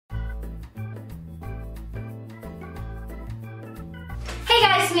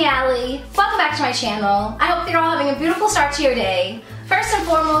it's me, Allie. Welcome back to my channel. I hope that you're all having a beautiful start to your day. First and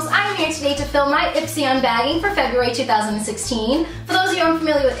foremost, I'm here today to film my Ipsy unbagging for February 2016. For those of you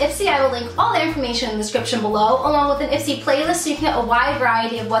unfamiliar with Ipsy, I will link all the information in the description below, along with an Ipsy playlist so you can get a wide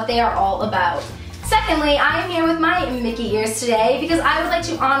variety of what they are all about. Secondly, I am here with my Mickey ears today because I would like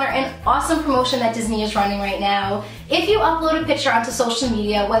to honor an awesome promotion that Disney is running right now. If you upload a picture onto social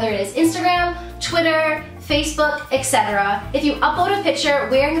media, whether it is Instagram, Twitter, Facebook, etc. If you upload a picture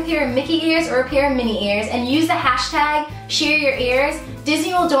wearing a pair of Mickey ears or a pair of Minnie ears and use the hashtag #ShareYourEars,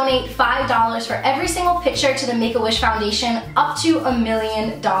 Disney will donate $5 for every single picture to the Make-A-Wish Foundation, up to $1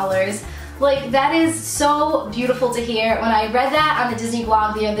 million. Like, that is so beautiful to hear. When I read that on the Disney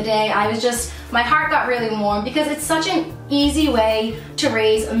blog the other day, my heart got really warm because it's such an easy way to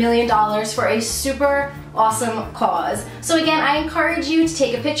raise $1 million for a super awesome cause. So again, I encourage you to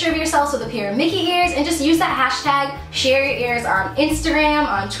take a picture of yourselves with a pair of Mickey ears and just use that hashtag #ShareYourEars on Instagram,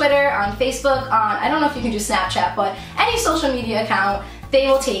 on Twitter, on Facebook, on, I don't know if you can do Snapchat, but any social media account, they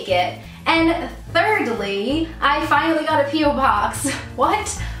will take it. And thirdly, I finally got a P.O. box.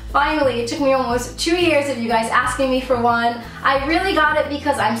 What? Finally, it took me almost 2 years of you guys asking me for one. I really got it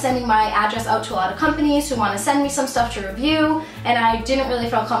because I'm sending my address out to a lot of companies who want to send me some stuff to review, and I didn't really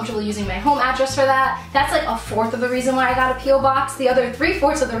feel comfortable using my home address for that. That's like 1/4 of the reason why I got a P.O. box. The other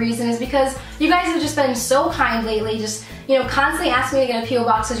 3/4 of the reason is because you guys have just been so kind lately, just, you know, constantly asking me to get a P.O.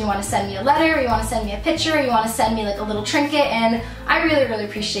 box because you want to send me a letter, or you want to send me a picture, or you want to send me like a little trinket, and I really, really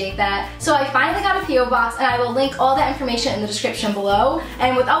appreciate that. So I finally got a P.O. box, and I will link all that information in the description below.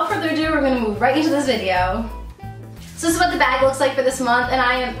 And without further ado, we're going to move right into this video. So this is what the bag looks like for this month, and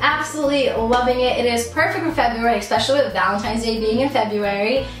I am absolutely loving it. It is perfect for February, especially with Valentine's Day being in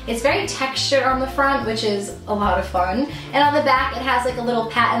February. It's very textured on the front, which is a lot of fun. And on the back, it has like a little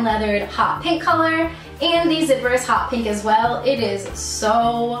patent leathered hot pink color, and the zipper is hot pink as well. It is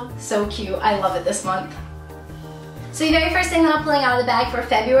so, so cute. I love it this month. So the very first thing that I'm pulling out of the bag for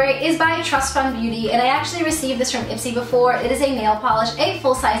February is by Trust Fund Beauty, and I actually received this from Ipsy before. It is a nail polish, a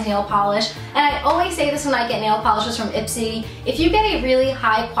full-size nail polish, and I always say this when I get nail polishes from Ipsy. If you get a really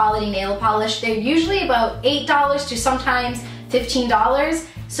high quality nail polish, they're usually about $8 to sometimes $15.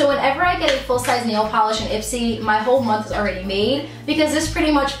 So whenever I get a full-size nail polish in Ipsy, my whole month is already made because this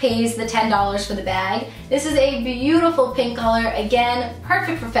pretty much pays the $10 for the bag. This is a beautiful pink color, again,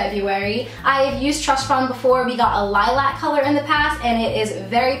 perfect for February. I have used Trust Fund before. We got a lilac color in the past, and it is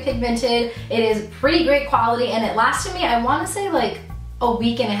very pigmented. It is pretty great quality, and it lasted me, I want to say, like a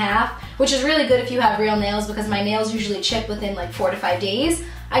week and a half, which is really good if you have real nails because my nails usually chip within like 4 to 5 days.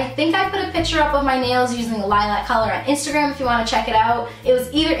 I think I put a picture up of my nails using the lilac color on Instagram if you want to check it out. It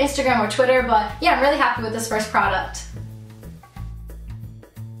was either Instagram or Twitter, but yeah, I'm really happy with this first product.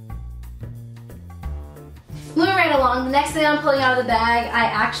 Moving right along, the next thing I'm pulling out of the bag, I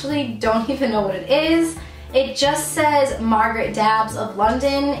actually don't even know what it is. It just says Margaret Dabbs of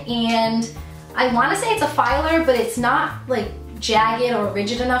London, and I want to say it's a filer, but it's not like jagged or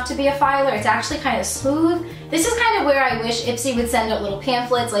rigid enough to be a filer. It's actually kind of smooth. This is kind of where I wish Ipsy would send out little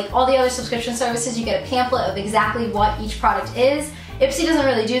pamphlets. Like all the other subscription services, you get a pamphlet of exactly what each product is. Ipsy doesn't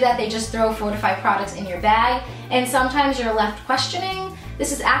really do that. They just throw 4 to 5 products in your bag, and sometimes you're left questioning.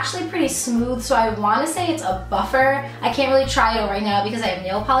 This is actually pretty smooth, so I want to say it's a buffer. I can't really try it out right now because I have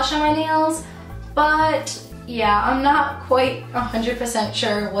nail polish on my nails, but yeah, I'm not quite 100%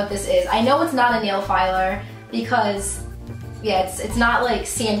 sure what this is. I know it's not a nail filer because yeah, it's not like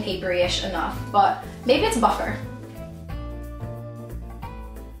sandpaper-ish enough, but maybe it's buffer.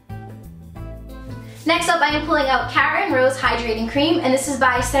 Next up, I am pulling out Carrot & Rose Hydrating Cream, and this is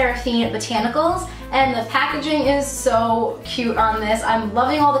by Seraphine Botanicals, and the packaging is so cute on this. I'm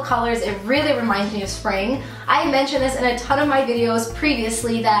loving all the colors. It really reminds me of spring. I mentioned this in a ton of my videos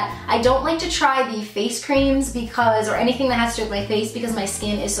previously that I don't like to try the face creams because, or anything that has to do with my face, because my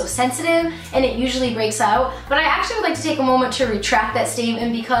skin is so sensitive and it usually breaks out. But I actually would like to take a moment to retract that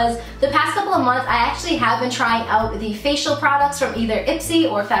statement because the past couple of months I actually have been trying out the facial products from either Ipsy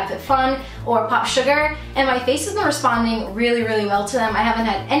or FabFitFun or Pop Sugar, and my face has been responding really, really well to them. I haven't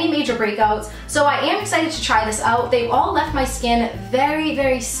had any major breakouts, so I am excited to try this out. They've all left my skin very,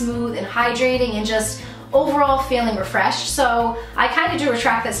 very smooth and hydrating and just overall feeling refreshed, so I kind of do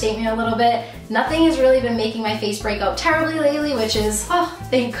retract that statement a little bit. Nothing has really been making my face break out terribly lately, which is, oh,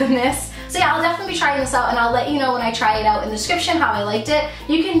 thank goodness. So yeah, I'll definitely be trying this out, and I'll let you know when I try it out in the description how I liked it.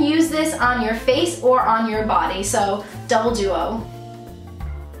 You can use this on your face or on your body, so double duo.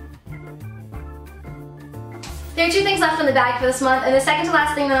 There are two things left in the bag for this month, and the second to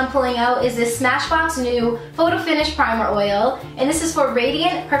last thing that I'm pulling out is this Smashbox new Photo Finish Primer Oil, and this is for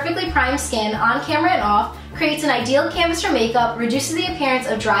radiant, perfectly primed skin on camera and off, creates an ideal canvas for makeup, reduces the appearance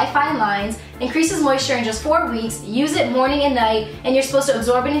of dry fine lines, increases moisture in just 4 weeks, use it morning and night, and you're supposed to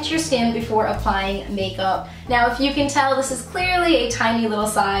absorb it into your skin before applying makeup. Now if you can tell, this is clearly a tiny little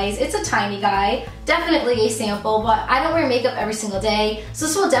size. It's a tiny guy, definitely a sample, but I don't wear makeup every single day, so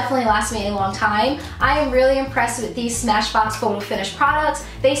this will definitely last me a long time. I am really impressed with these Smashbox Photo Finish products.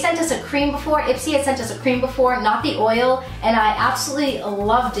 They sent us a cream before, Ipsy had sent us a cream before, not the oil, and I absolutely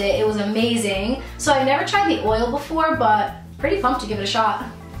loved it. It was amazing. So I've never tried the oil before, but pretty pumped to give it a shot.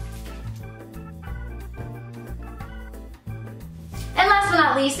 And last but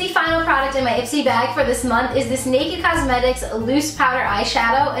not least, the final product in my Ipsy bag for this month is this Naked Cosmetics Loose Powder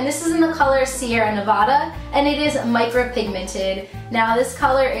Eyeshadow, and this is in the color Sierra Nevada, and it is micropigmented. Now this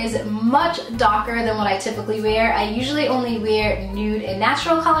color is much darker than what I typically wear. I usually only wear nude and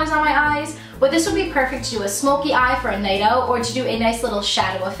natural colors on my eyes, but this would be perfect to do a smoky eye for a night out or to do a nice little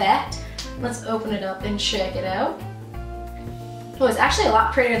shadow effect. Let's open it up and check it out. Oh, it's actually a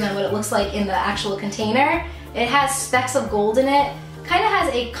lot prettier than what it looks like in the actual container. It has specks of gold in it. Kind of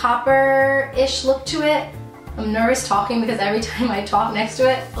has a copper-ish look to it. I'm nervous talking because every time I talk next to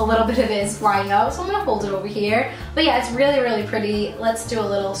it, a little bit of it is flying out, so I'm gonna hold it over here. But yeah, it's really, really pretty. Let's do a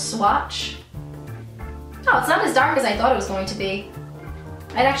little swatch. Oh, it's not as dark as I thought it was going to be.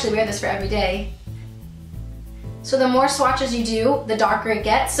 I'd actually wear this for every day. So the more swatches you do, the darker it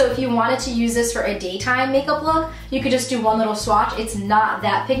gets. So if you wanted to use this for a daytime makeup look, you could just do one little swatch. It's not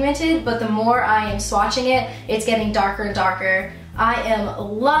that pigmented, but the more I am swatching it, it's getting darker and darker. I am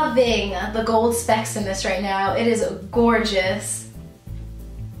loving the gold specks in this right now. It is gorgeous.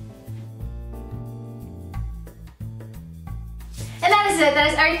 And that is it. That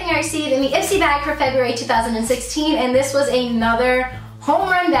is everything I received in the Ipsy bag for February 2016, and this was another home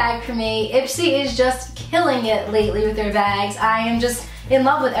run bag for me. Ipsy is just killing it lately with their bags. I am just in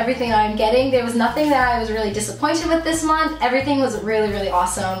love with everything I'm getting. There was nothing that I was really disappointed with this month. Everything was really, really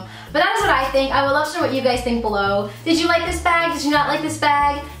awesome. But that is what I think. I would love to know what you guys think below. Did you like this bag? Did you not like this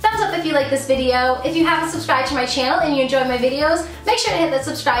bag? Thumbs up if you like this video. If you haven't subscribed to my channel and you enjoy my videos, make sure to hit that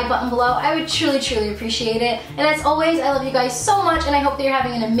subscribe button below. I would truly, truly appreciate it. And as always, I love you guys so much, and I hope that you're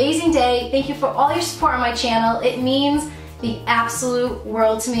having an amazing day. Thank you for all your support on my channel. It means the absolute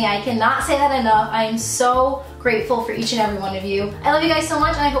world to me. I cannot say that enough. I am so grateful for each and every one of you. I love you guys so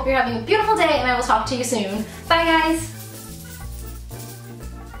much, and I hope you're having a beautiful day, and I will talk to you soon. Bye guys!